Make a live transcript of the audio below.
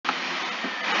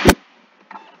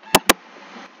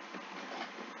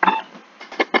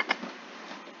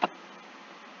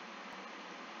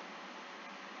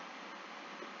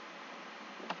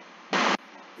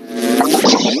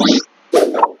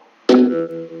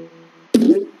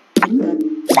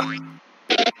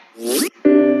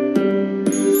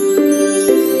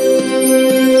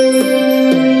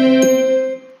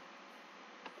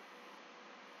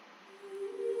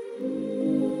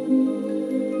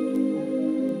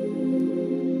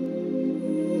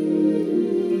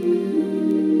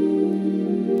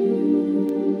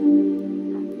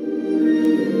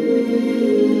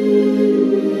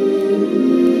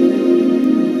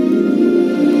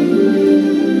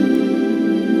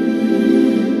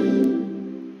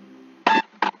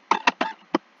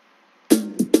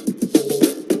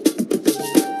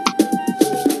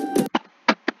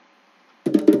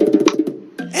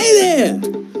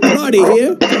Marty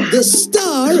here, the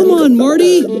star. Come on,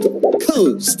 Marty.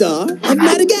 Co-star of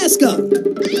Madagascar.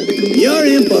 You're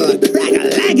in for a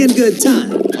crack-a-lackin' good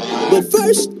time. But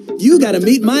first, you gotta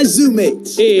meet my zoo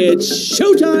mates. It's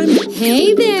showtime.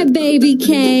 Hey there, baby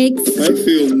cakes. I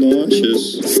feel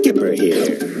nauseous. Skipper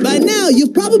here. By now,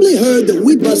 you've probably heard that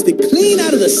we busted clean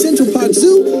out of the Central Park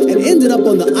Zoo and ended up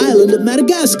on the island of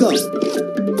Madagascar.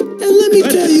 And let me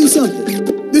tell you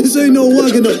something. This ain't no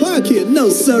walk in the park here, no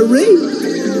siree.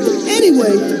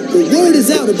 Anyway, the word is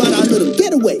out about our little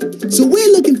getaway. So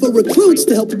we're looking for recruits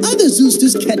to help other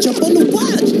Zoosters catch up on the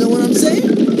watch. Know what I'm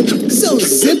saying? So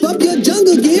zip up your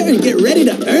jungle gear and get ready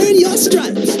to earn your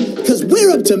stripes. Cause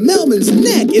we're up to Melman's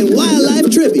neck in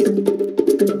wildlife trivia.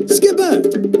 Skipper,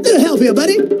 little help here,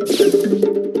 buddy.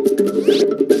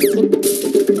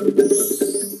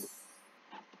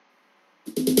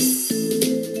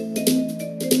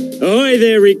 Ahoy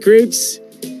there, recruits.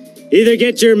 Either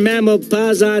get your mammal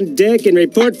paws on deck and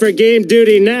report for game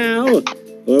duty now,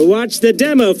 or watch the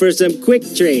demo for some quick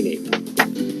training.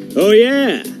 Oh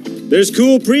yeah, there's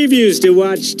cool previews to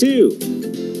watch too.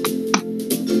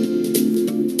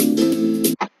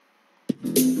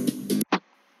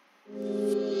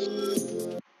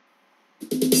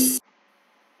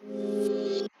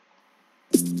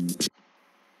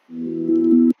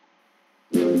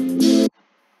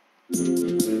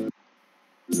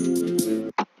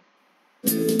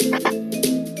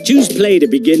 Choose play to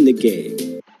begin the game.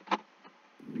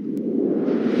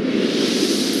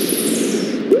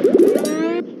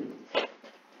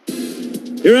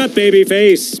 You're up,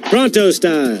 babyface. Pronto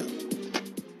style.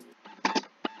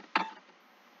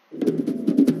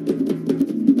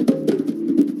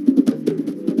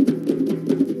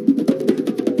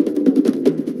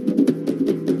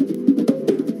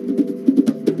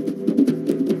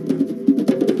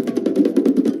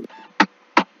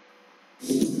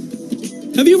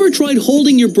 Have you ever tried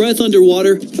holding your breath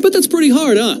underwater? I bet that's pretty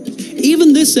hard, huh?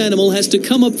 Even this animal has to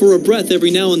come up for a breath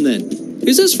every now and then.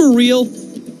 Is this for real?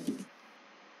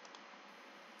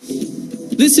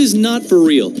 This is not for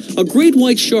real. A great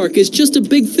white shark is just a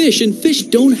big fish, and fish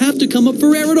don't have to come up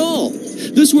for air at all.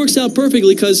 This works out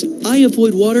perfectly because I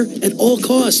avoid water at all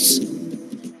costs.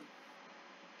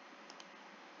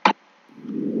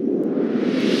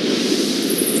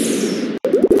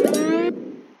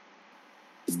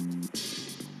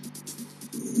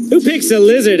 Who picks a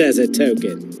lizard as a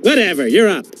token? Whatever, you're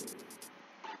up.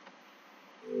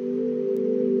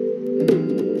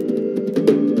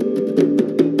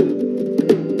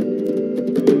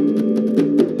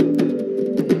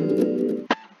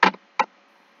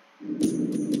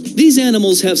 These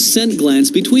animals have scent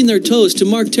glands between their toes to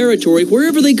mark territory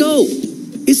wherever they go.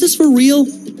 Is this for real?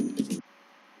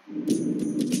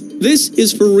 This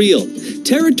is for real.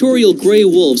 Territorial gray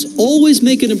wolves always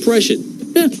make an impression.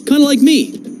 Kind of like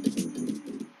me.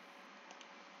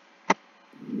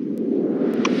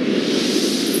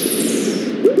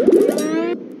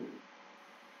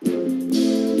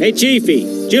 Hey,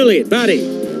 Chiefy, Juliet, buddy,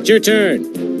 it's your turn.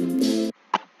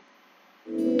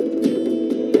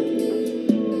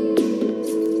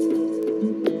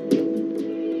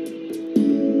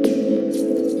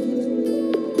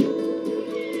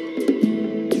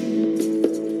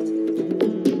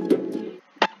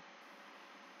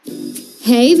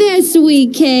 Hey there,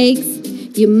 sweet cakes.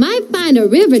 You might find a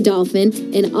river dolphin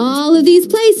in all of these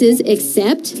places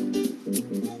except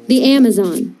the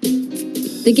Amazon,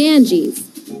 the Ganges,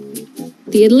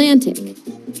 the Atlantic,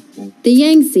 the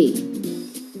Yangtze.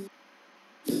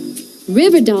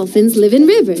 River dolphins live in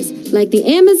rivers like the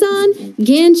Amazon,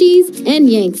 Ganges, and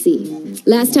Yangtze.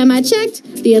 Last time I checked,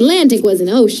 the Atlantic was an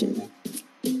ocean.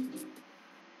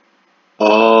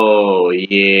 Oh,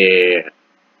 yeah.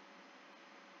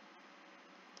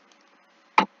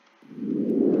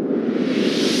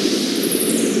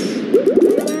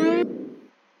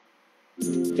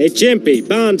 Hey, Chimpy,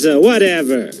 Bonzo,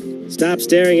 whatever. Stop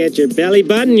staring at your belly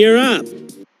button, you're up.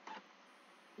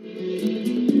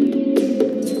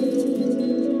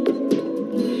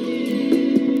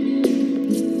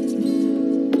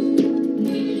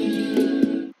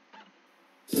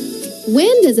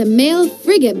 When does a male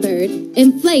frigate bird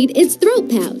inflate its throat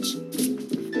pouch?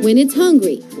 When it's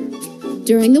hungry.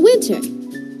 During the winter.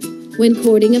 When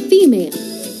courting a female.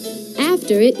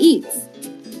 After it eats.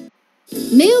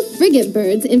 Male frigate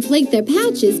birds inflate their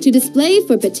pouches to display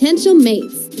for potential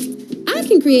mates. I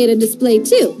can create a display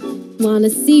too. Wanna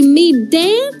see me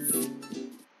dance?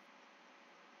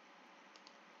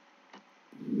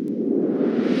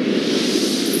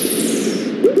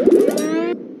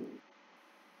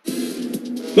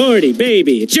 Morty,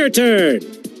 baby, it's your turn.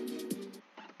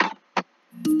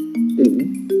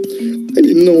 I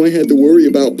didn't didn't know I had to worry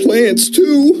about plants,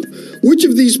 too. Which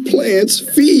of these plants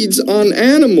feeds on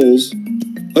animals?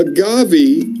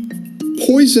 Agave,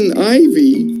 poison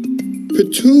ivy,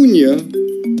 petunia,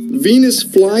 Venus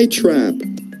flytrap.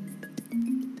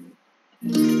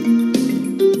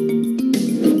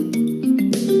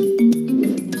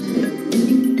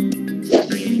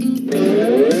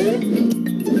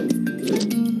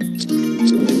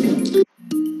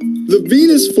 The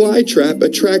Venus flytrap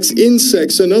attracts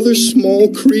insects and other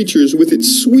small creatures with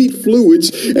its sweet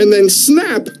fluids, and then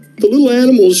snap! The little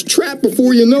animal's trapped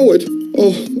before you know it.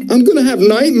 Oh, I'm gonna have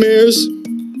nightmares.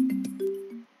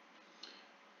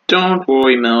 Don't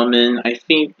worry, Melman. I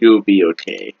think you'll be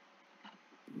okay.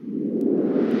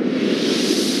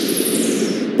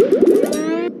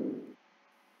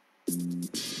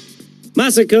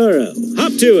 Masakuro,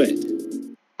 hop to it!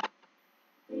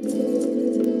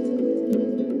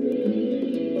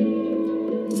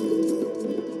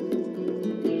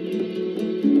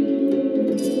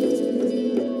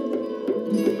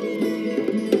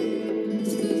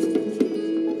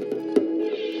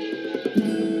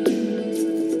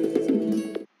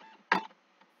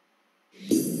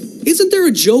 Isn't there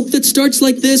a joke that starts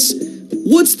like this?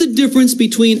 What's the difference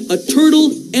between a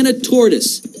turtle and a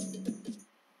tortoise?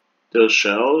 Those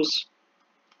shells?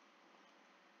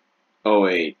 Oh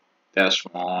wait, that's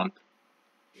wrong.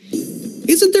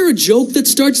 Isn't there a joke that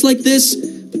starts like this?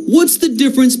 What's the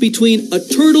difference between a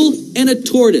turtle and a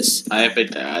tortoise? I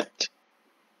forgot.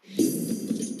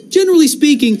 Generally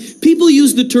speaking, people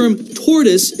use the term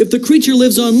tortoise if the creature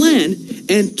lives on land,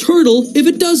 and turtle if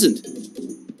it doesn't.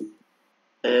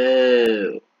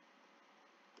 Oh.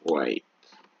 Right.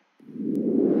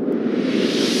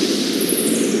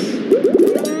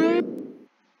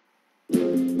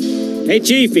 Hey,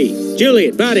 Chiefy,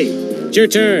 Juliet, buddy, it's your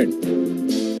turn.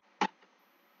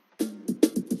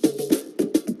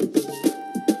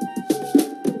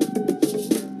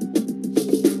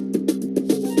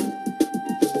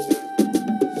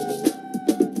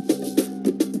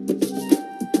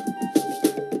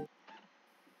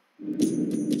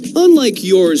 Unlike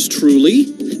yours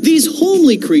truly, these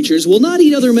homely creatures will not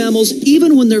eat other mammals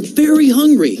even when they're very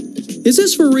hungry. Is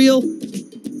this for real?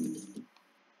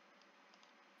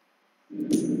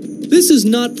 This is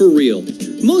not for real.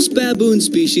 Most baboon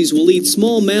species will eat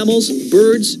small mammals,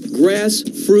 birds, grass,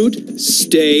 fruit,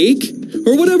 steak,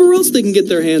 or whatever else they can get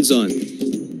their hands on.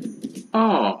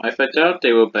 Oh, I forgot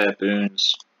they were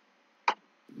baboons.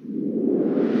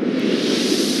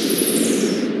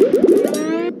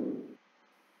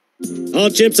 All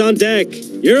chips on deck.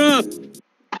 You're up.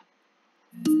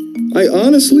 I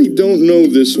honestly don't know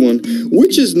this one.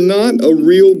 Which is not a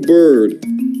real bird?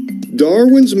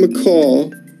 Darwin's macaw,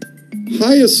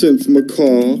 hyacinth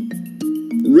macaw,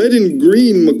 red and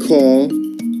green macaw,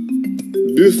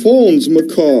 Buffon's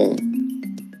macaw.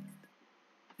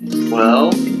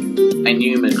 Well, I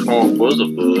knew macaw was a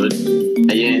bird.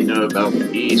 I didn't know about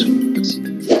these ones.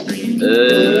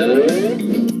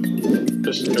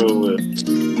 Let's go with...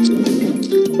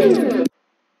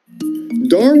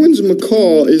 Darwin's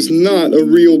macaw is not a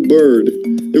real bird.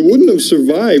 It wouldn't have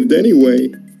survived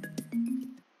anyway.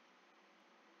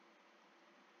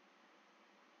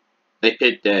 I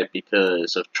picked that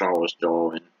because of Charles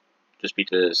Darwin. Just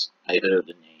because I heard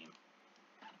the name.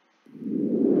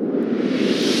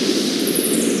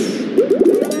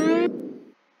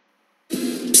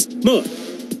 Psst, Moore.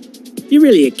 You're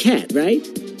really a cat, right?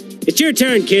 It's your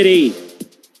turn, kitty.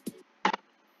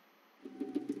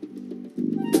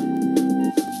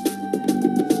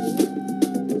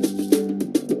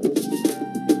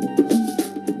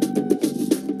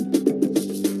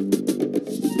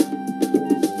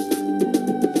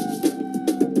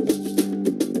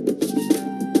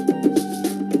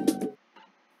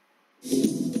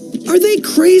 Are they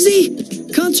crazy?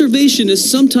 Conservationists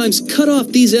sometimes cut off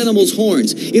these animals'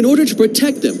 horns in order to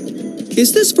protect them.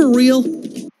 Is this for real?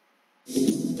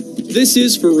 This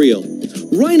is for real.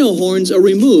 Rhino horns are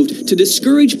removed to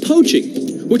discourage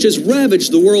poaching, which has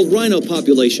ravaged the world rhino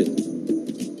population.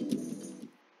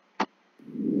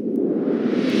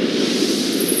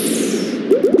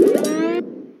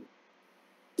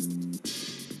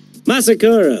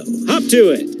 Masakuro, hop to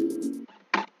it.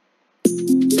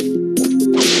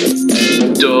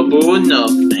 Double or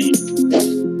nothing.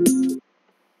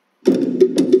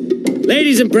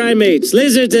 Ladies and primates,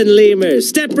 lizards and lemurs,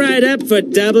 step right up for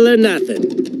double or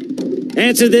nothing.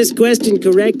 Answer this question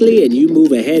correctly and you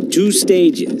move ahead 2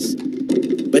 stages.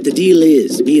 But the deal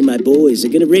is, me and my boys are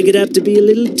gonna rig it up to be a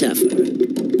little tougher.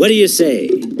 What do you say?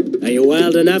 Are you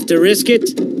wild enough to risk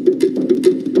it?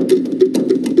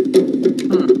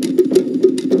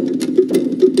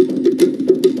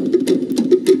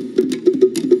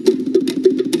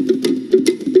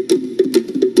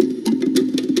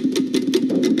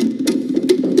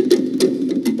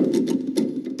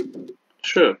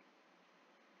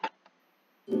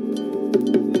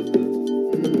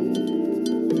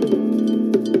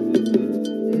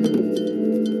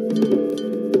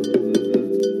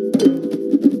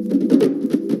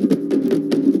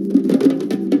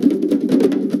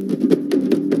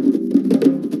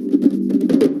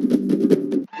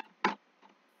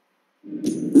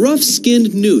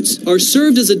 rough-skinned newts are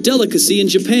served as a delicacy in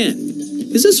Japan.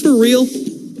 Is this for real?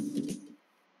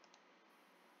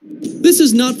 This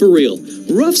is not for real.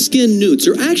 Rough-skinned newts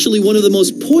are actually one of the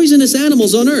most poisonous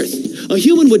animals on Earth. A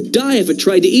human would die if it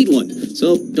tried to eat one.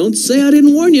 So don't say I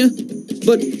didn't warn you.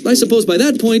 But I suppose by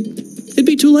that point, it'd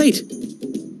be too late.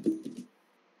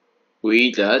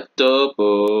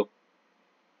 Cuidado.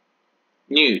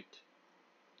 Newt.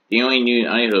 The only Newt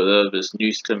I heard of is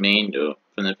Newt's Commando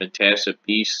from the Fantastic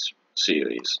Beasts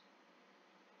series.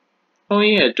 Oh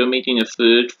yeah, they're making a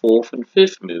 3rd, 4th, and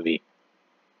 5th movie.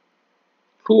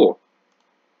 Cool.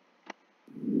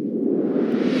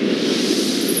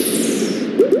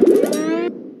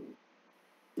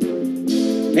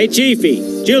 Hey,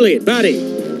 Chiefy, Juliet, buddy,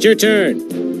 it's your turn.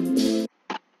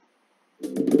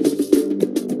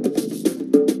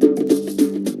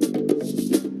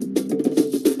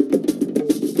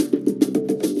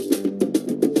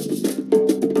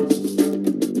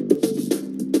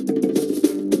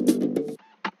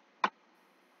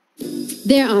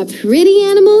 There are pretty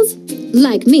animals,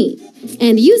 like me,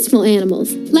 and useful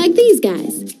animals, like these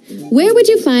guys. Where would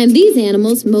you find these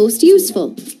animals most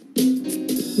useful?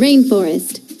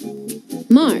 Rainforest,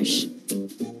 marsh,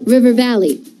 river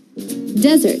valley,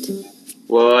 desert.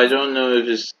 Well, I don't know if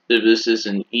this is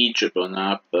in Egypt or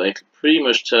not, but I can pretty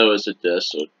much tell it's a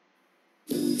desert.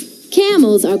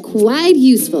 Camels are quite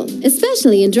useful,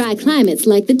 especially in dry climates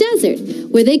like the desert,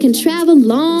 where they can travel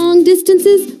long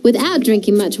distances without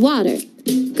drinking much water.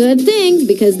 Good thing,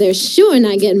 because they're sure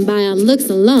not getting by on looks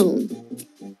alone.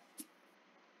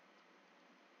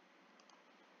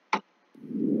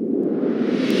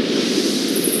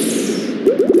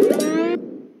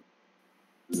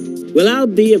 Well, I'll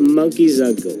be a monkey's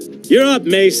uncle. You're up,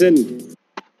 Mason.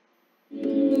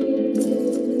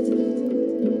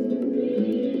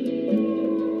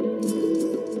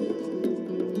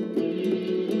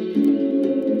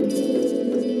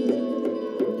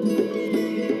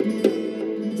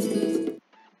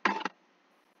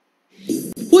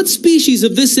 What species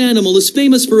of this animal is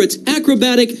famous for its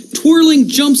acrobatic, twirling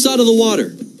jumps out of the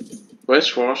water?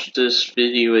 Let's watch this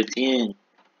video again.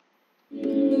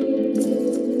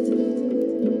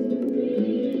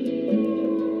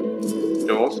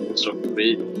 Dolphins are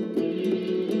pretty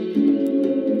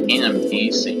and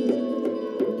amazing.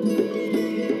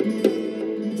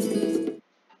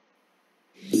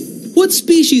 What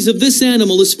species of this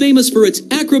animal is famous for its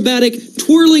acrobatic,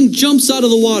 twirling jumps out of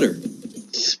the water?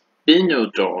 Spinner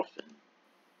dolphin.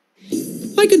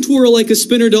 I can twirl like a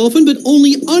spinner dolphin, but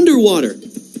only underwater.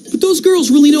 But those girls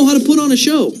really know how to put on a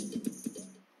show.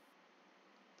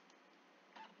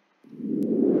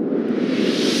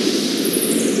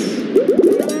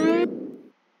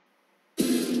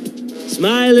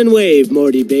 Smile and wave,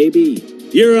 Morty baby.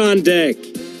 You're on deck.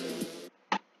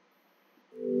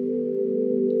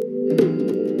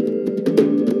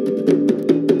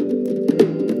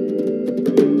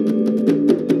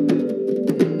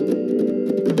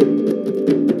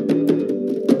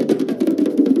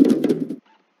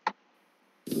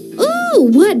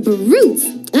 What brutes!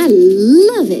 I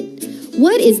love it.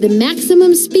 What is the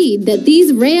maximum speed that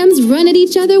these rams run at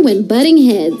each other when butting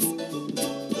heads?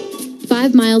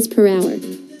 5 miles per hour,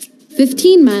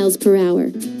 15 miles per hour,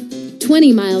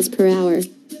 20 miles per hour,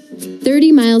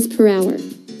 30 miles per hour.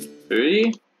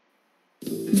 30?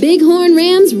 Bighorn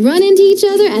rams run into each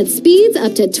other at speeds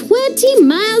up to 20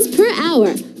 miles per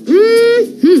hour.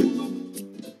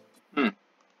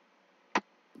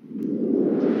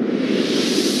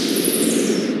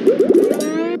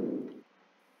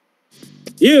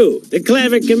 You, the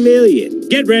clever chameleon,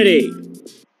 get ready.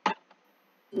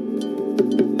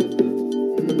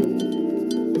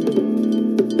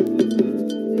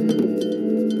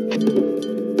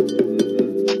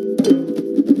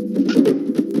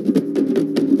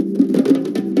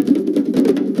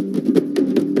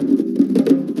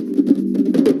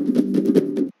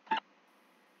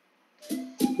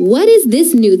 What is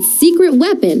this newt's secret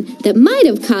weapon that might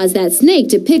have caused that snake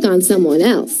to pick on someone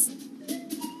else?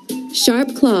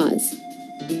 Sharp claws,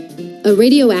 a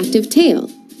radioactive tail,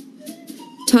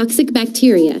 toxic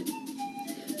bacteria,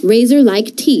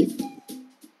 razor-like teeth.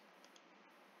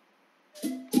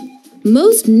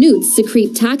 Most newts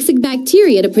secrete toxic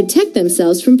bacteria to protect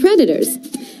themselves from predators.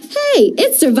 Hey,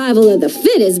 it's survival of the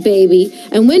fittest, baby.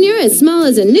 And when you're as small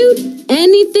as a newt,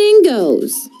 anything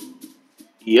goes.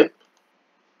 Yep.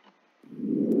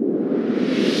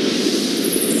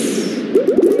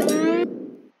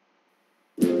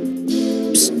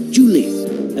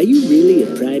 Juliet, are you really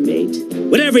a primate?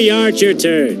 Whatever you are, it's your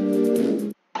turn.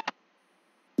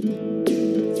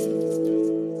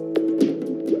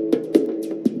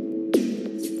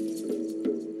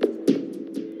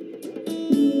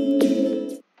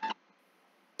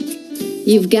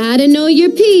 You've gotta know your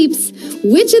peeps.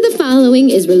 Which of the following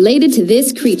is related to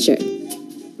this creature?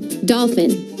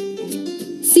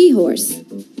 Dolphin, seahorse,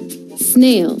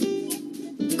 snail,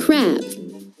 crab.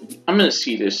 I'm gonna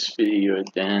see this video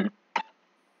then.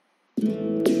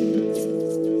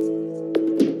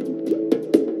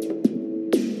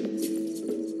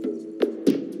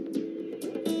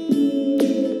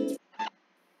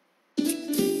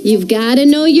 You've gotta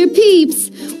know your peeps.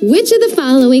 Which of the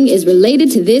following is related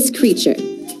to this creature?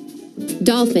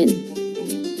 Dolphin,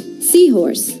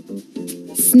 seahorse,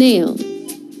 snail,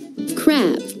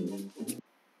 crab.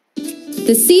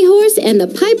 The seahorse and the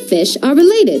pipefish are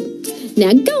related.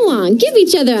 Now go on, give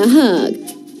each other a hug.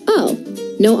 Oh,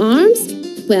 no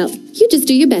arms? Well, you just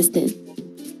do your best then.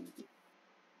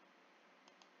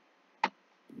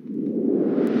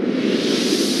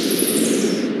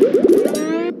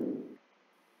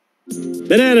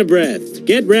 Banana breath,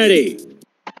 get ready.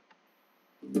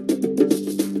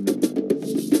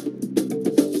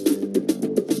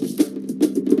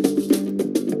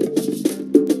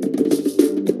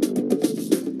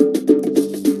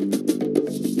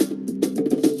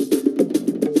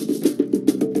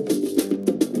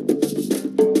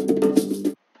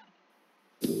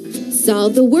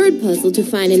 Solve the word puzzle to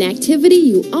find an activity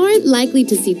you aren't likely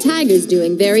to see tigers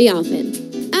doing very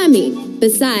often. I mean,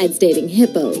 besides dating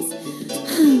hippos.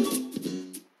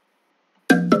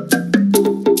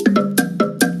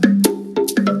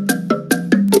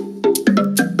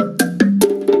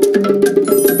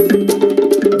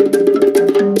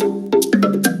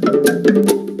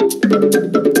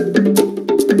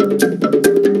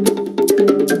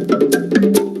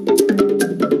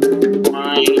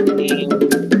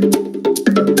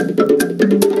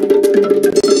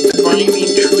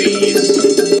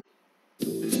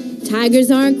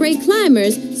 Tigers aren't great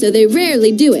climbers, so they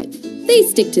rarely do it. They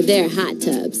stick to their hot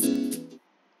tubs.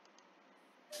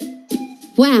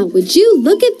 Wow, would you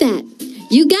look at that?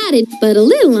 You got it, but a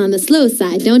little on the slow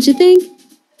side, don't you think?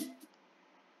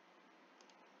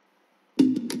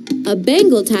 A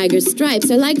Bengal tiger's stripes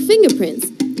are like fingerprints.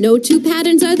 No two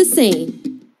patterns are the same.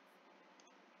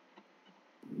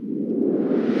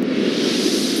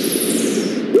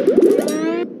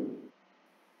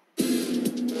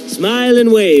 Smile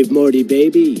and wave, Morty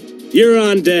baby. You're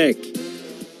on deck.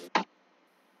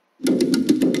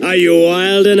 Are you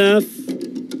wild enough?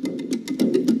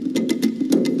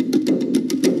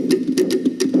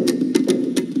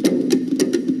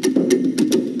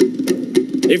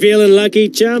 You feeling lucky,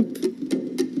 chump?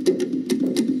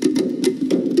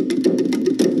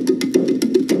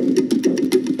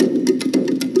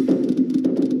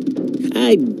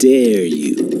 I dare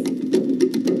you.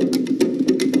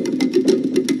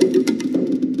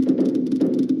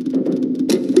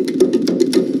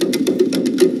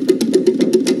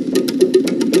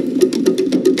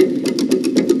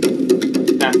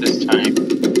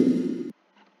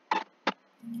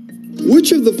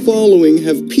 Which of the following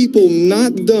have people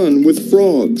not done with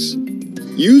frogs?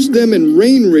 Used them in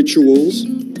rain rituals,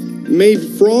 made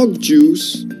frog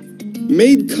juice,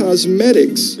 made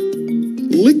cosmetics,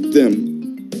 licked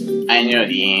them. I know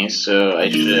the answer. I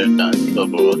should have done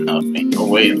double or nothing. Oh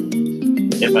wait,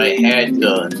 if I had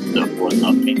done double or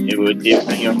nothing, it would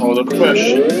definitely hold a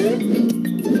question.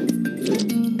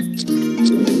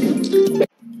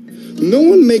 No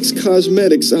one makes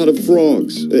cosmetics out of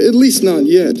frogs, at least not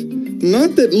yet.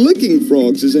 Not that licking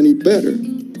frogs is any better.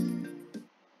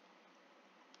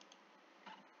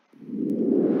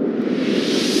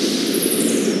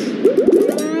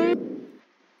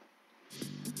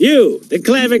 You, the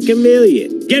clever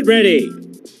chameleon, get ready.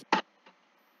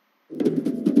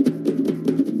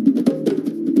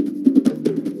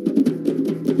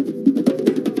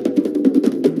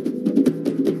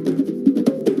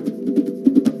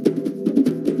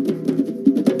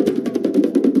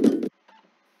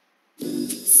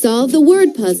 Solve the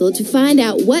word puzzle to find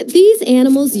out what these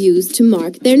animals use to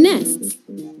mark their nests.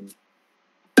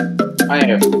 I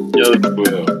have no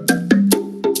clue.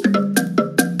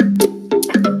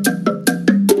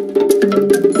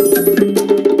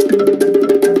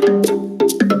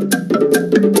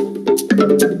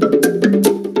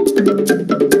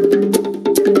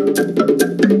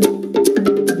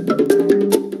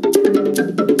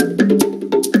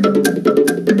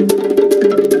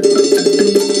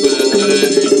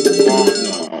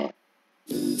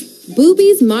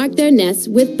 Boobies mark their nests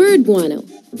with bird guano,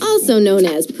 also known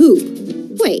as poop.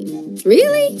 Wait,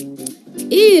 really?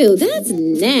 Ew, that's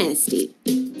nasty.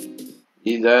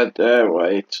 Is that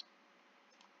right?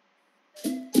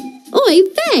 Oi,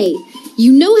 Faye!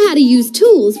 You know how to use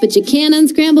tools, but you can't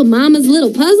unscramble Mama's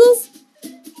little puzzles?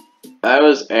 That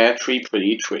was actually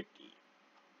pretty tricky.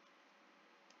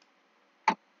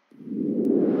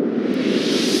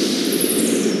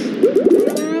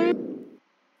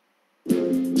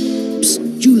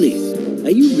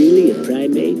 Are you really a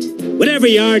primate? Whatever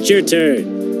you are, it's your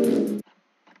turn.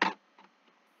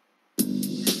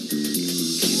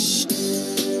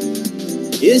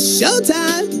 It's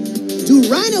showtime! Do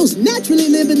rhinos naturally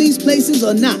live in these places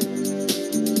or not?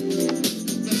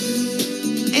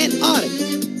 Antarctica.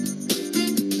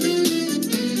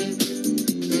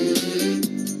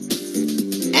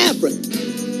 Africa.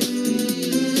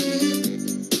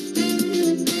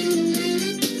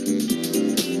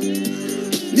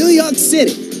 New York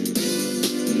City.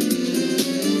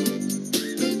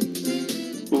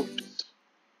 Oops.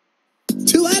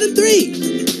 2 out of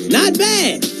 3. Not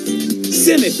bad.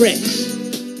 Semi-fresh.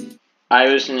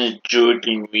 I was in a joke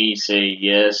and we say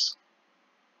yes.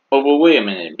 Oh, but wait a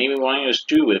minute. Maybe rhinos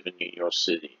do live in New York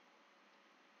City.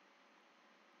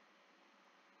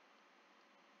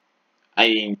 I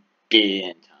didn't get it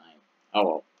in time. Oh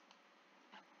well.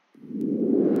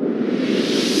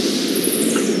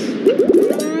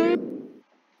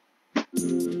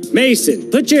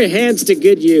 Mason, put your hands to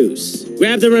good use.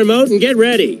 Grab the remote and get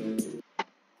ready.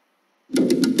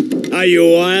 Are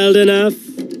you wild enough?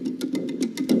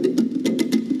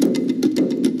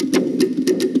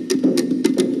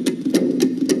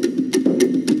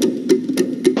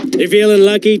 You feeling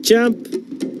lucky, chump?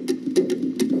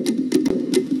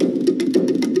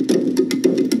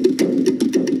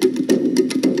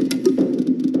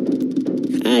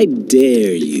 I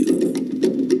dare you.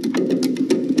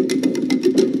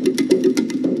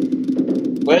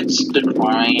 Let's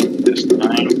decline this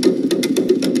time.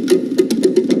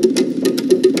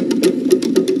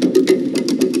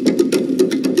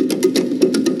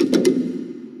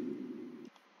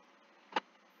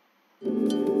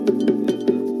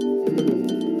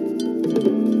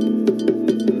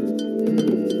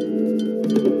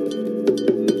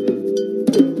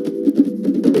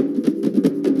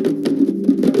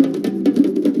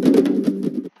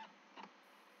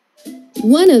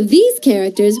 One of these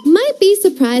characters might be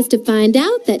surprised to find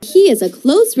out that he is a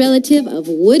close relative of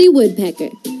Woody Woodpecker.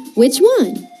 Which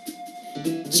one?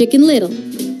 Chicken Little,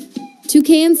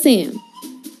 Toucan Sam,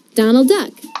 Donald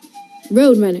Duck,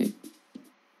 Roadrunner.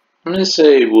 I'm gonna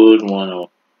say Wood 10.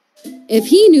 If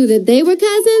he knew that they were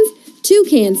cousins,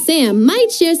 Toucan Sam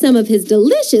might share some of his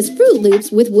delicious Fruit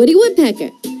Loops with Woody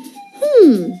Woodpecker.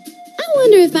 I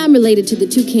wonder if I'm related to the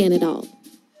toucan at all.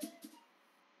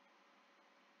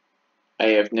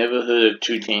 I have never heard of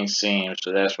Toucan Sam,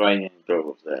 so that's why I didn't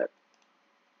go with that.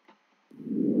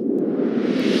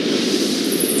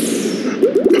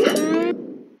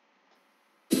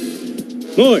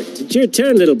 Mort, it's your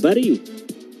turn, little buddy.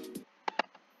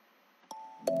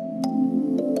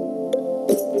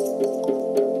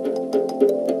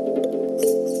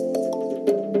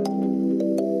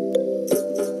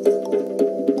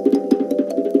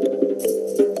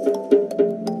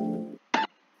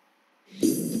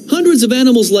 Hundreds of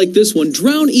animals like this one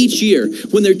drown each year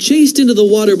when they're chased into the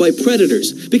water by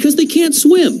predators because they can't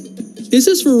swim. Is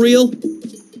this for real?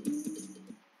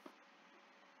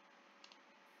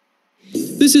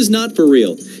 This is not for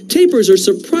real. Tapirs are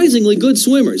surprisingly good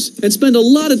swimmers and spend a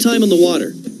lot of time in the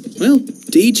water. Well,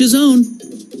 to each his own.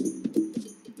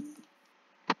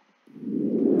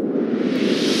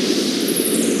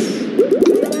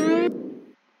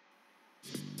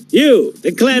 You,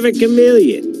 the clever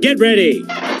chameleon, get ready.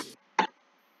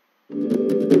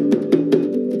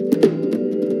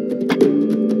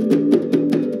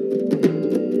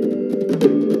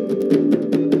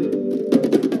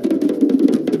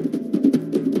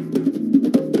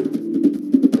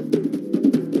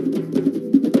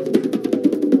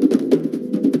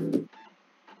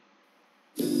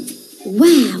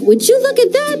 Wow, would you look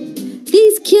at that?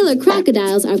 These killer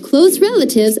crocodiles are close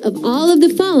relatives of all of the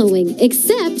following,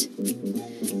 except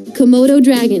Komodo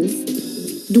dragons,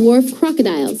 dwarf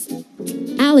crocodiles,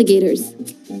 alligators,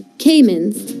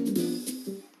 caimans.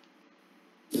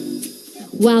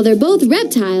 While they're both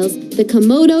reptiles, the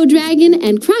Komodo dragon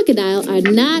and crocodile are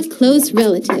not close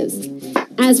relatives.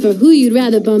 As for who you'd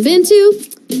rather bump into,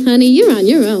 honey, you're on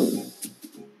your own.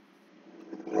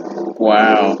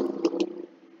 Wow.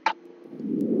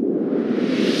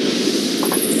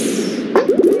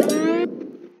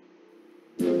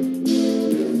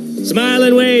 Smile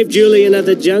and wave, Julian of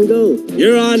the jungle.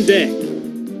 You're on deck.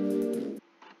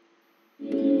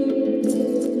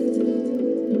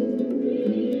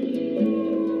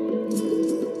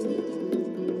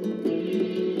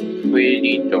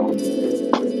 Pretty dog.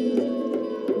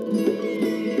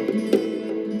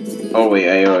 Oh wait,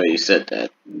 I already said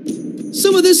that.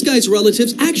 Some of this guy's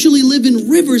relatives actually live in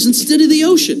rivers instead of the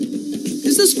ocean.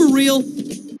 Is this for real?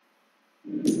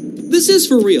 This is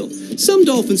for real. Some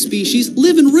dolphin species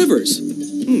live in rivers.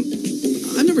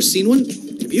 I've never seen one.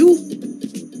 Have you?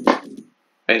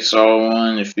 I saw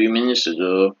one a few minutes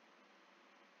ago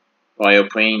while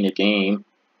playing the game.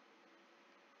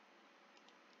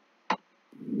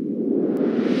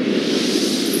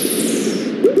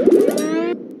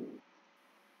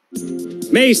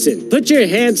 Mason, put your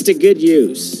hands to good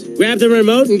use. Grab the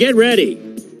remote and get ready.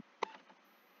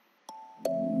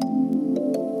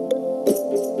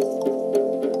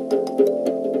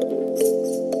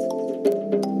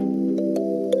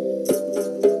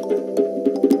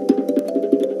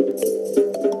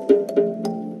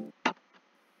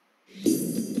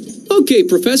 Okay,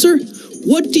 Professor.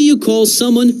 What do you call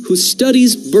someone who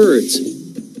studies birds?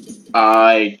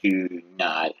 I do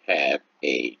not have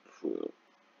a clue.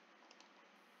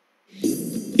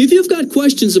 If you've got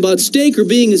questions about steak or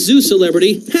being a zoo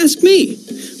celebrity, ask me.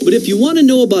 But if you want to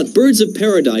know about birds of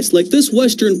paradise like this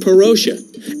western parotia,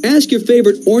 ask your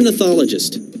favorite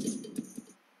ornithologist.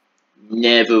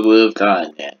 Never would have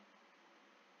gotten that.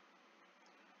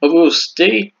 Although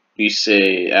steak, you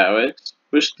say, Alex,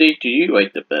 which steak do you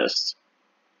like the best?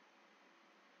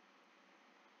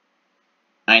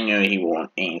 I know he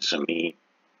won't answer me,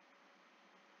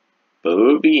 but it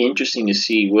would be interesting to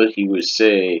see what he would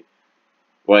say.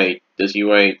 Like, does he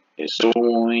like a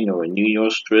sirloin or a New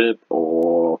York strip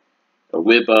or a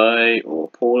ribeye or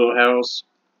a porterhouse?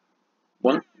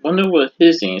 Wonder what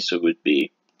his answer would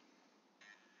be.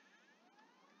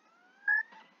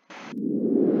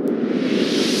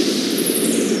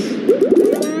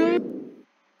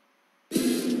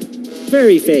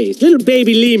 Furry face, little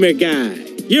baby lemur guy.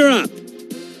 You're up.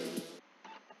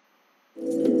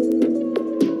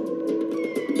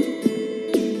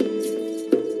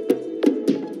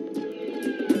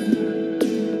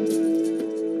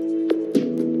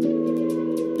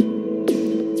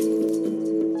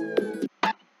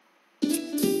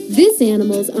 This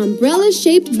animal's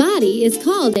umbrella-shaped body is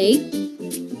called a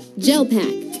gel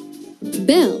pack,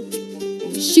 bell,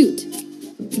 chute,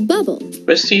 bubble.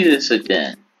 Let's see this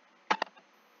again.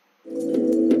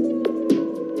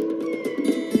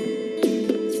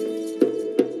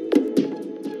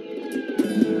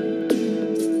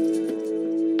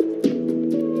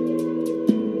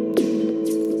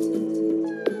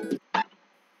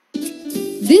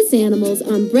 This animal's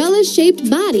umbrella-shaped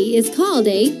body is called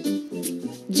a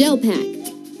gel pack,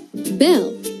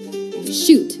 bell,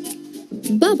 chute,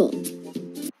 bubble.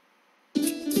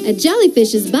 A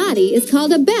jellyfish's body is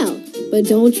called a bell, but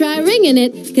don't try ringing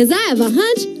it, because I have a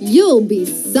hunch you'll be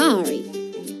sorry.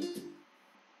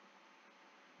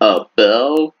 A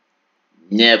bell?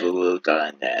 Never would have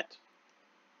gotten that.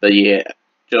 But yeah,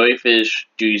 jellyfish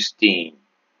do sting.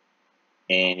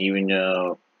 And even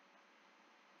though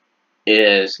it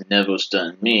has never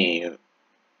stung me,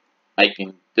 I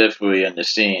can definitely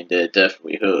understand that it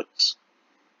definitely hurts.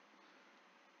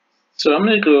 So I'm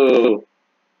gonna go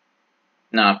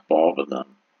not bother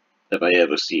them if I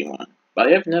ever see one. But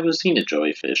I have never seen a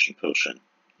jellyfish in person.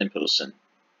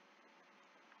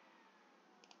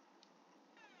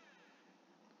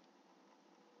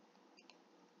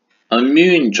 A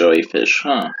moon jellyfish,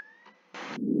 huh?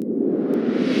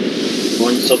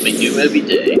 Learn something new every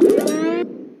day.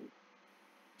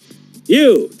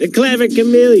 You, the clever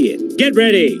chameleon. Get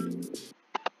ready.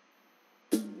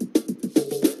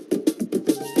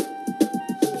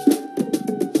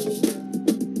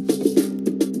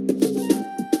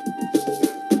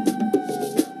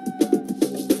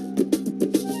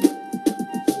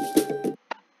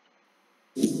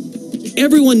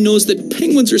 Everyone knows that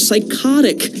penguins are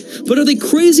psychotic, but are they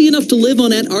crazy enough to live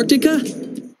on Antarctica?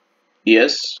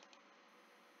 Yes.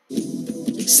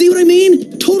 See what I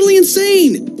mean? Totally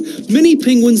insane! Many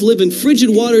penguins live in frigid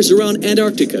waters around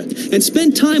Antarctica and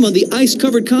spend time on the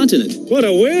ice-covered continent. What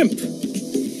a wimp!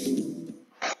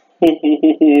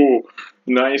 Ho,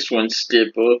 nice one,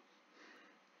 Skipper.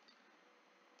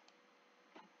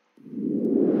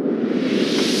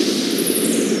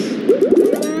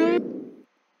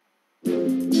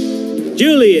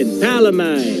 Julian,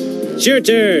 Palamine, it's your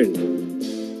turn.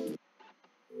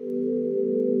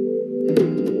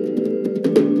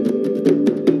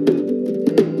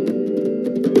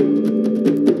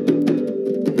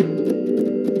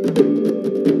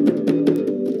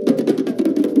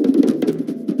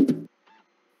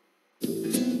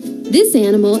 This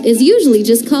animal is usually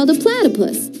just called a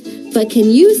platypus, but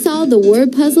can you solve the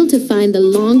word puzzle to find the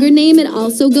longer name it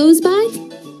also goes by?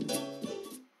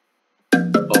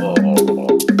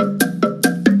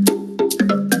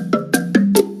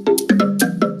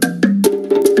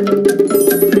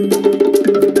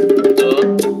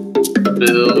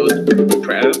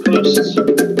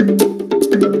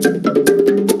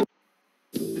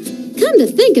 Come to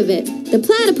think of it, The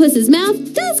platypus's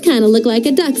mouth does kind of look like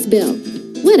a duck's bill.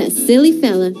 What a silly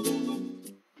fella.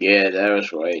 Yeah, that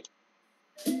was right.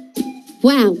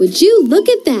 Wow, would you look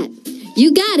at that?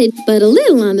 You got it, but a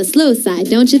little on the slow side,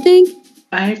 don't you think?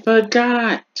 I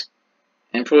forgot.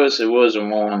 And plus, it was a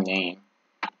wrong name.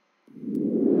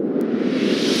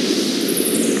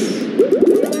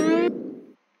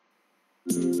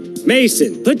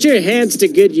 Mason, put your hands to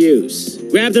good use.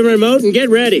 Grab the remote and get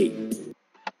ready.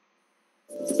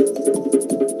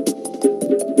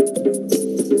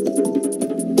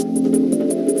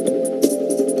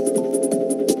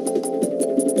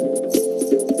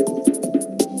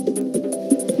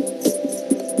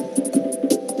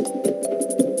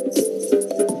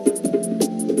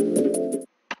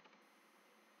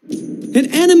 An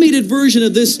animated version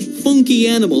of this funky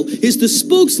animal is the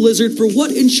spokes lizard for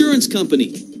what insurance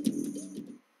company?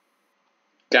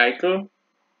 Geico?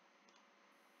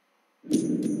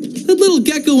 That little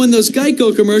gecko in those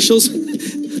Geico commercials.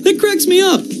 That cracks me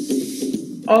up.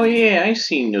 Oh yeah, I've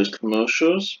seen those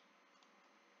commercials.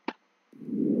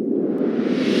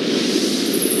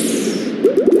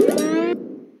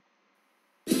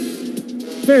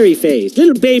 Furry face,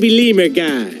 little baby lemur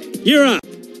guy. You're up.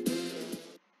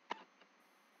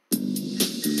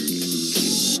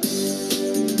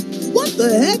 What the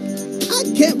heck? I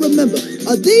can't remember.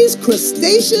 Are these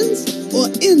crustaceans or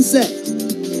insects?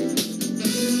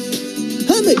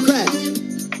 Hermit crab.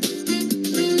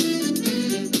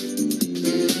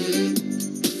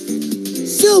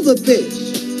 Silverfish.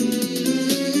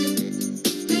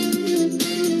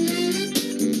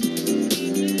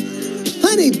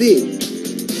 Honeybee.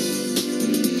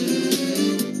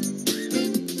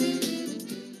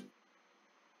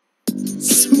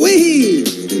 Sweet!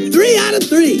 3 out of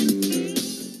 3.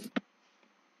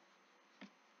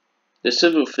 The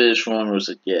silverfish one was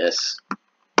a guess.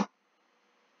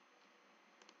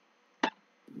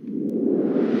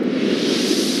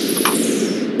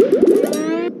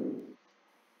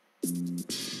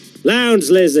 Lounge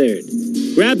lizard.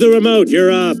 Grab the remote,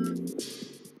 you're up.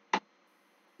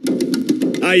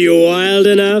 Are you wild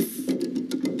enough?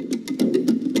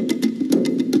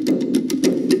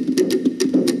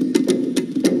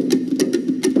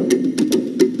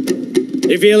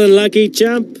 You feeling lucky,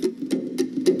 chump?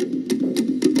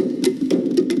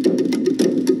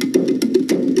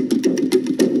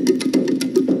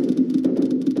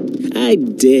 I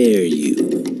dare you.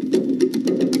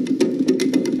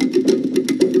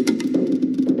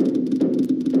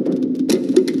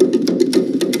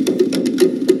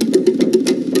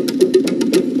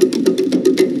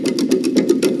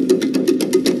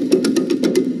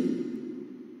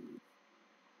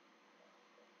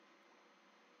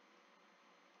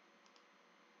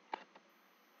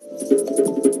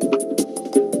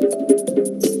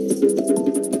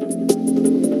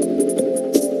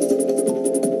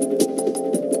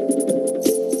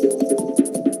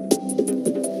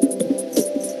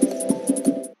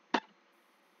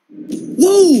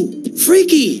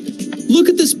 Freaky! Look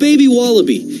at this baby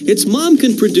wallaby. Its mom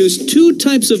can produce 2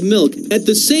 types of milk at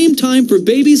the same time for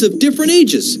babies of different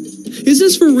ages. Is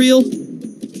this for real?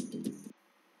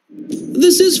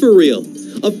 This is for real.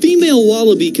 A female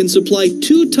wallaby can supply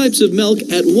 2 types of milk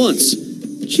at once.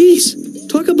 Jeez,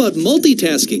 talk about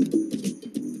multitasking.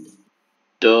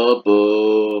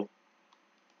 Double.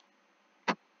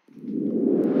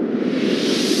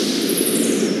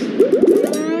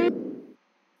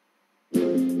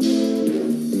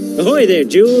 Ahoy there,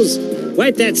 Jules.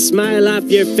 Wipe that smile off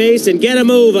your face and get a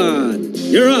move on.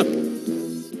 You're up.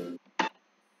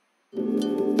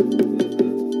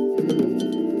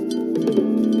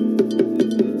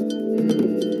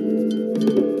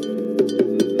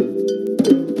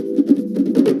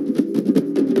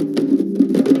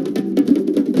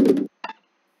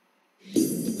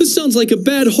 This sounds like a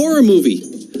bad horror movie.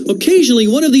 Occasionally,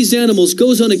 one of these animals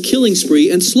goes on a killing spree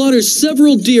and slaughters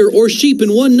several deer or sheep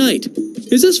in one night.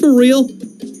 Is this for real?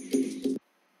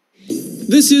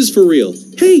 This is for real.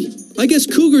 Hey, I guess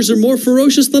cougars are more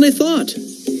ferocious than I thought.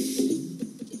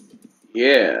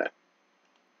 Yeah.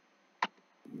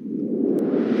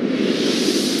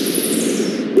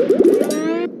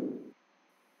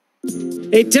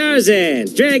 Hey,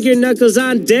 Tarzan, drag your knuckles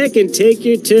on deck and take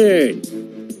your turn.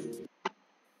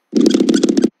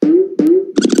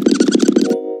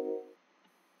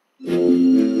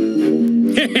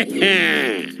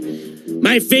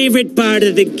 My favorite part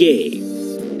of the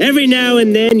game. Every now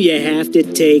and then you have to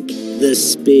take the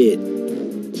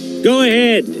spin. Go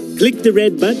ahead, click the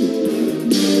red button.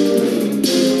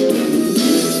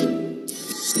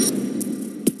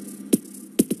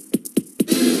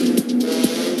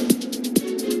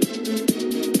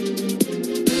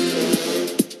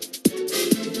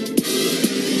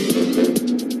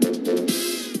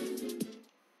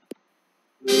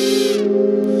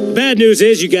 bad news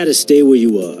is you gotta stay where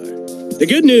you are. The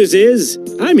good news is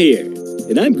I'm here,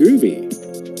 and I'm groovy.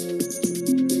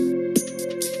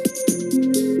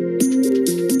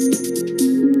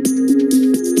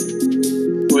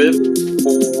 With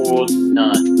or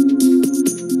none.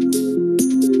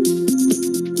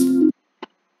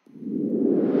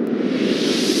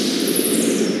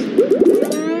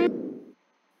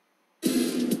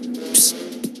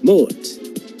 Psst, Mort.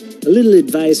 A little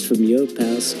advice from your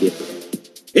pal Skipper.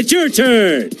 It's your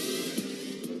turn!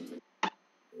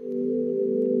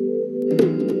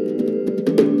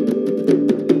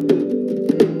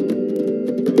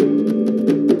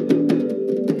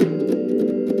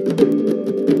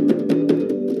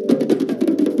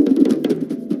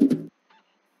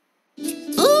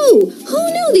 Oh,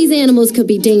 who knew these animals could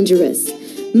be dangerous?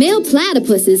 Male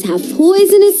platypuses have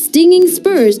poisonous stinging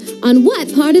spurs on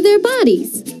what part of their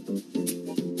bodies?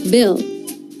 Bill,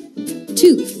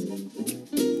 tooth,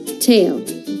 tail,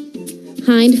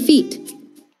 hind feet.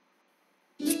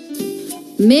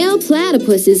 Male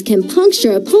platypuses can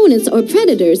puncture opponents or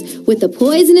predators with the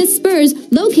poisonous spurs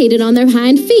located on their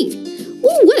hind feet.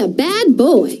 Ooh, what a bad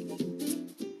boy.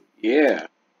 Yeah.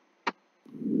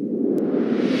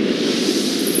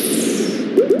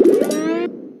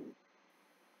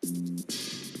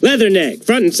 Leatherneck,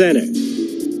 front and center.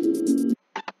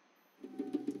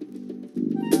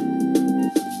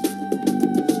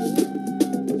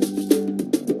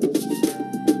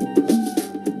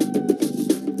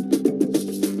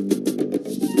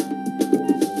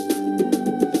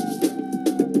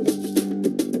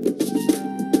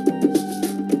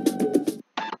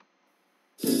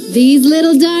 These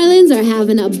little darlings are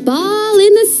having a ball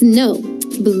in the snow.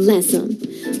 Bless them.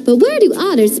 But where do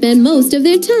otters spend most of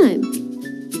their time?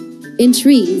 In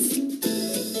trees,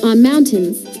 on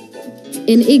mountains,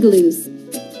 in igloos,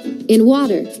 in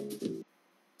water.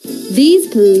 These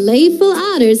playful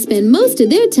otters spend most of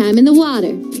their time in the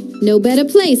water. No better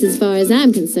place as far as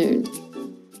I'm concerned.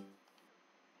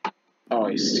 Oh,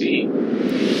 I see.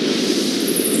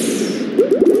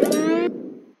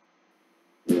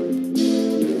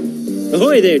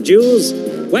 Ahoy there, Jules.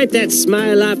 Wipe that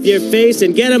smile off your face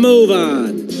and get a move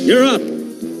on. You're up.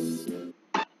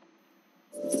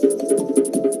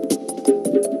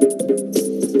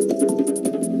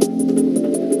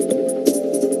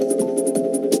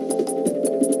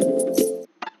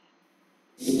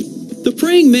 The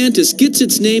praying mantis gets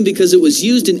its name because it was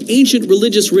used in ancient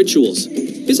religious rituals.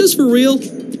 Is this for real?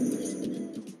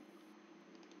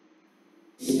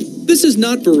 This is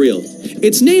not for real.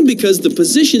 It's named because the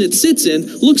position it sits in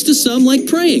looks to some like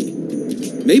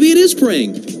praying. Maybe it is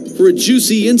praying for a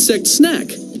juicy insect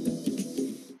snack.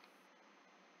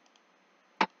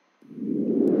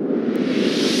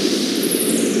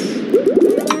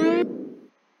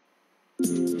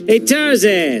 Hey,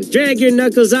 Tarzan, drag your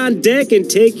knuckles on deck and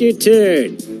take your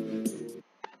turn.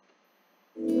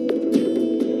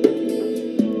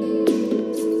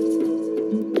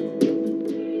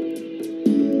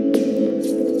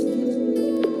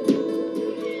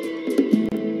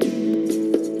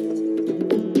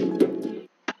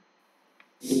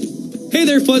 Hey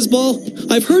there,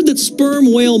 Fuzzball. I've heard that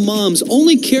sperm whale moms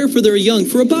only care for their young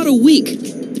for about a week.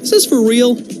 Is this for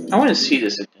real? I want to see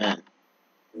this again.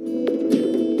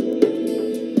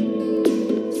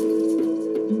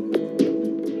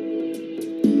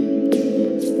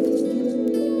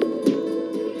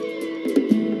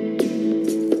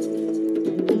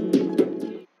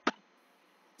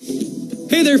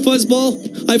 Hey there,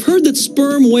 Fuzzball. I've heard that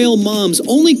sperm whale moms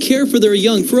only care for their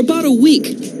young for about a week.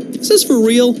 Is this for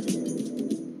real?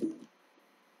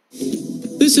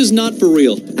 This is not for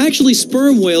real. Actually,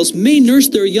 sperm whales may nurse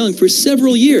their young for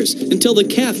several years until the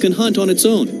calf can hunt on its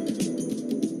own.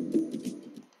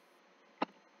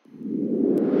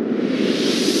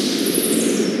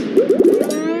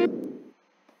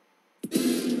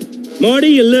 Morty,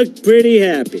 you look pretty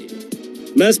happy.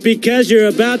 Must be 'cause you're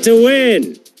about to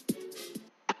win.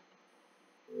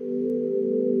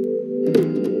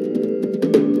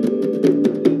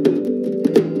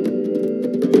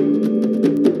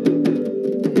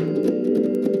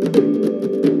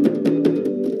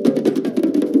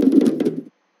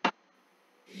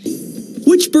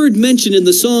 Which bird mentioned in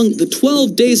the song The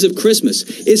 12 Days of Christmas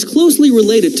is closely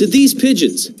related to these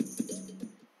pigeons?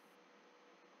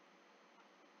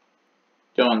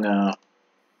 Don't know.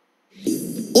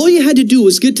 All you had to do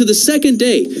was get to the second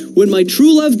day, when my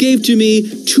true love gave to me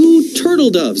 2 turtle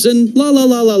doves, and la la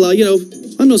la la la, you know,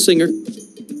 I'm no singer.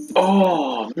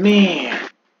 Oh, man.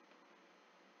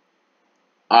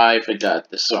 I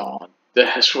forgot the song.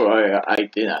 That's why I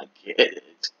did not get it.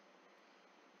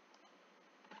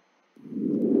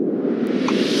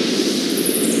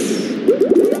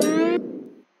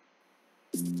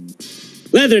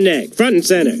 Leatherneck, front and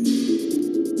center.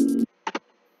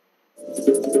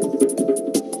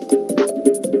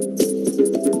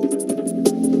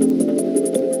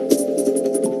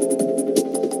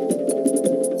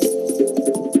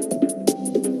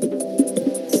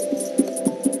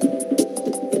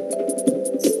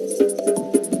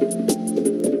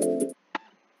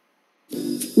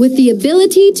 With the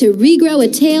ability to regrow a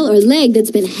tail or leg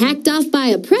that's been hacked off by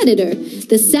a predator,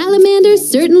 the salamander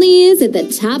certainly is at the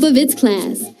top of its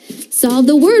class. Solve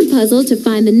the word puzzle to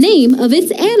find the name of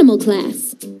its animal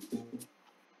class.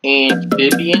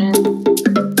 Amphibian?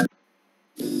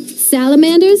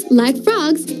 Salamanders, like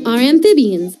frogs, are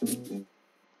amphibians.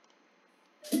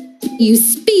 You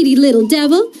speedy little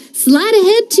devil, slide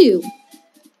ahead too.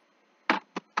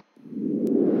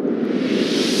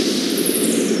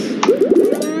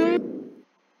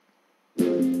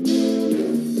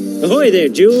 Ahoy there,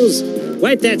 Jules.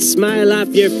 Wipe that smile off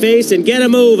your face and get a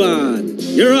move on.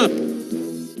 You're up.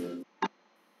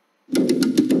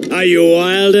 Are you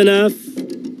wild enough?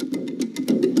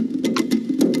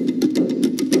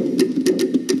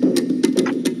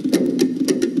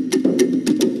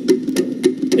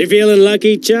 You feeling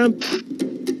lucky, chump?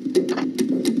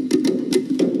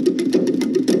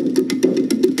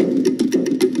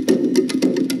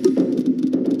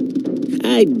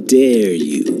 I dare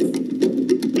you.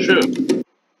 True.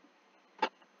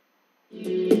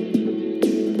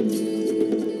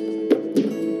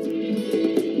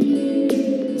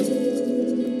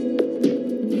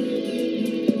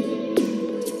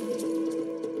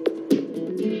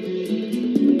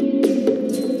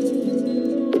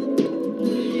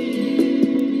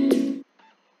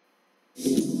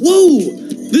 Whoa!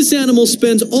 This animal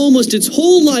spends almost its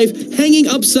whole life hanging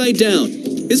upside down.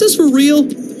 Is this for real?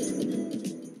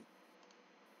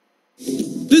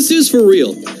 This is for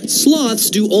real. Sloths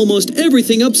do almost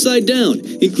everything upside down,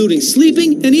 including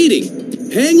sleeping and eating.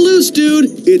 Hang loose,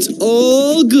 dude. It's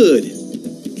all good.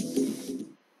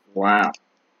 Wow.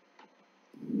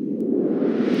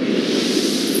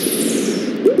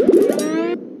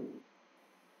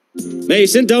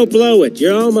 Mason, don't blow it.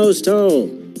 You're almost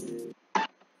home.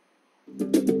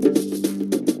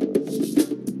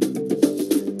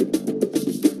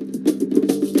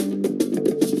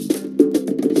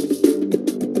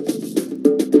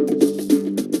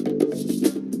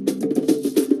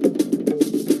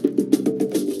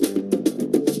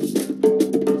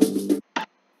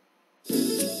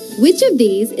 Which of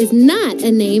these is not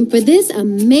a name for this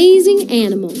amazing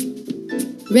animal?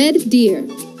 Red deer,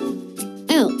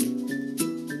 elk,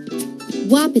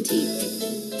 wapiti,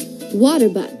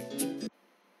 waterbuck.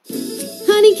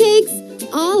 Honeycakes,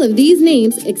 all of these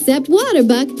names except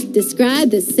waterbuck describe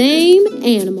the same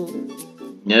animal.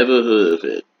 Never heard of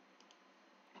it.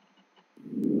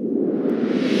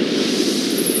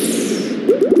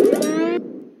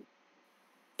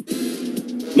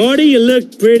 Morty, you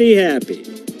look pretty happy.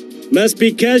 Must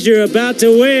be 'cause you're about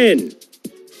to win.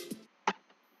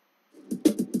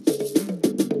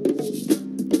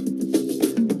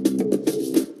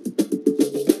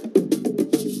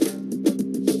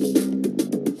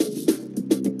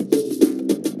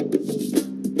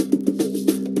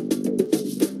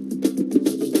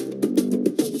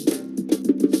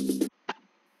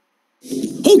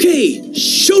 Okay,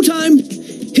 showtime!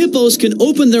 Hippos can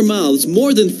open their mouths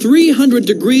more than 300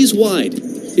 degrees wide.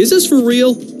 Is this for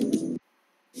real?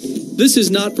 This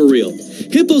is not for real.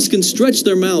 Hippos can stretch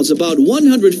their mouths about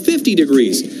 150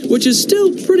 degrees, which is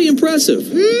still pretty impressive.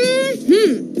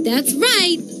 That's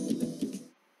right.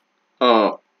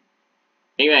 Oh.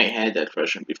 Maybe I had that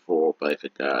question before, but I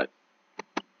forgot.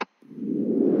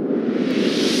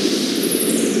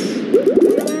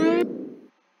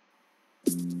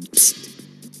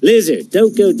 Lizard,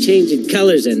 don't go changing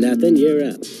colors or nothing. You're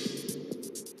up.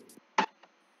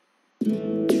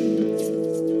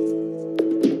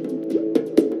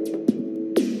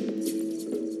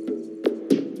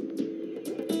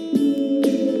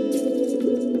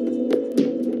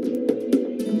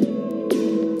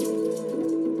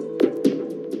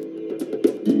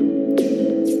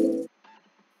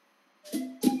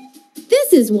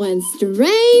 This is one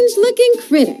strange-looking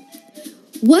critter.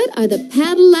 What are the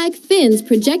paddle-like fins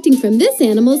projecting from this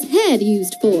animal's head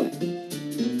used for?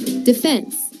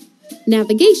 Defense,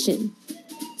 navigation,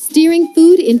 steering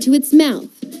food into its mouth,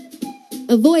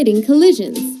 avoiding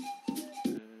collisions.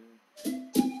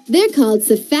 They're called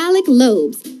cephalic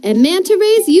lobes, and manta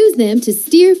rays use them to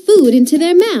steer food into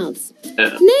their mouths.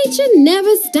 Nature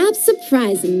never stops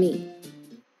surprising me.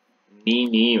 Me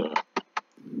neither.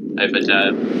 I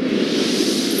forgot.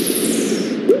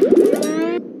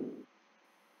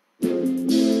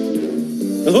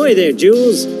 Ahoy there,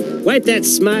 Jules. Wipe that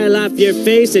smile off your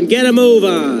face and get a move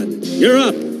on. You're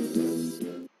up.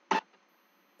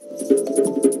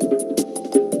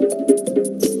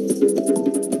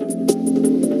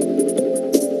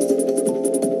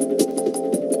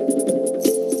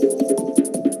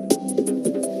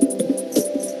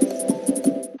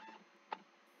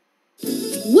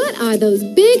 What are those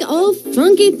big old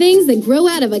funky things that grow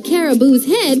out of a caribou's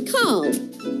head called?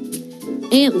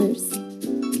 Antlers,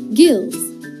 gills,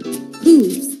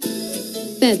 hooves,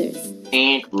 feathers.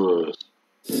 Antlers.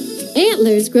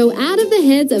 Antlers grow out of the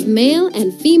heads of male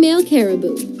and female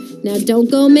caribou. Now don't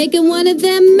go making one of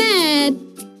them mad.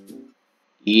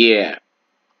 Yeah.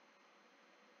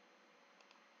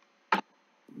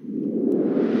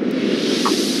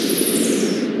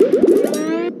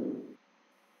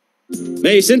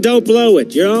 Mason, don't blow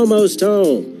it. You're almost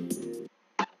home.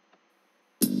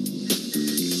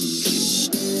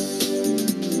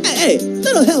 Hey,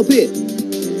 little help here.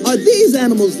 Are these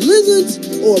animals lizards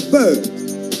or birds?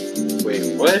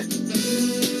 Wait, what?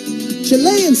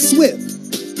 Chilean swift.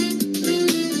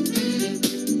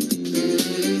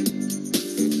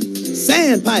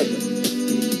 Sandpiper.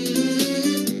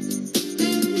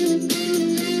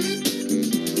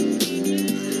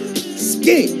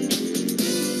 Skink.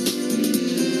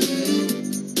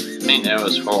 Man, that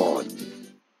was hard.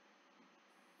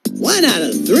 1 out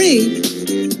of 3?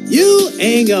 You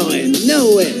ain't going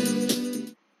nowhere.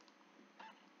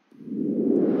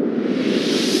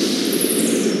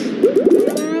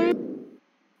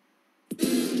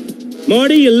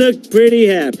 Morty, you look pretty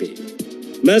happy.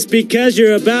 Must be 'cause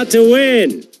you're about to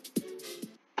win.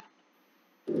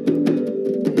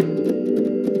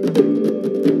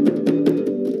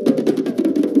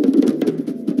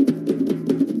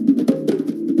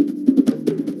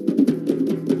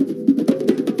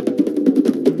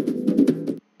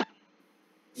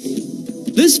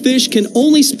 This fish can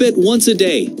only spit once a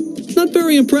day. Not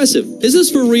very impressive. Is this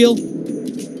for real?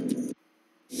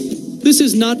 This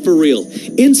is not for real.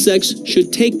 Insects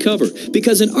should take cover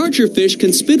because an archer fish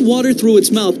can spit water through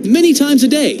its mouth many times a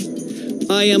day.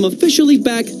 I am officially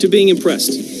back to being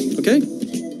impressed. Okay?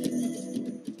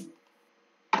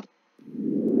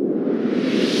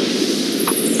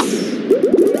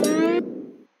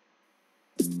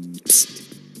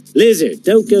 Psst. Lizard,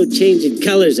 don't go changing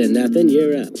colors and nothing.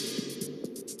 You're up.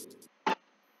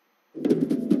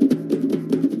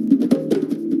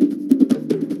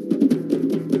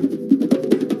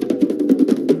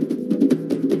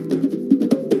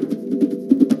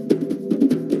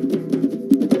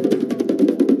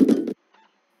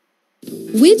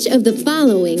 Which of the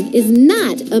following is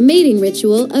not a mating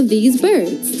ritual of these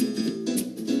birds?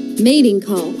 Mating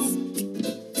calls,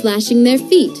 flashing their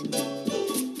feet,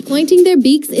 pointing their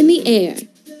beaks in the air,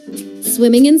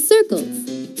 swimming in circles.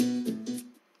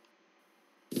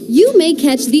 You may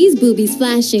catch these boobies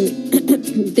flashing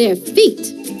their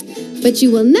feet, but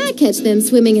you will not catch them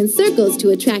swimming in circles to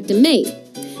attract a mate.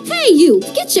 Hey, you,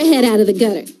 get your head out of the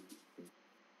gutter.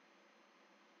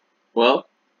 Well,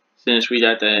 since we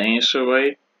got that answer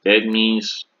right, that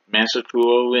means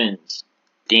Masakura wins.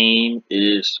 Game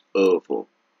is over.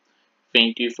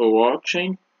 Thank you for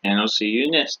watching, and I'll see you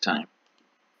next time.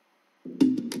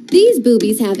 These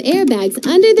boobies have airbags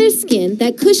under their skin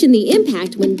that cushion the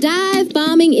impact when dive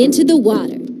bombing into the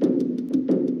water.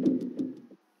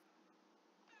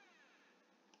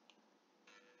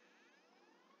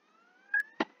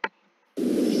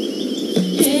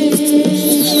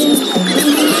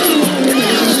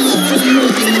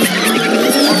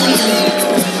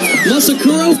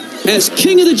 Masakura, as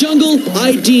king of the jungle,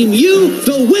 I deem you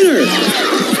the winner.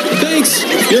 Thanks.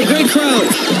 You're a great crowd.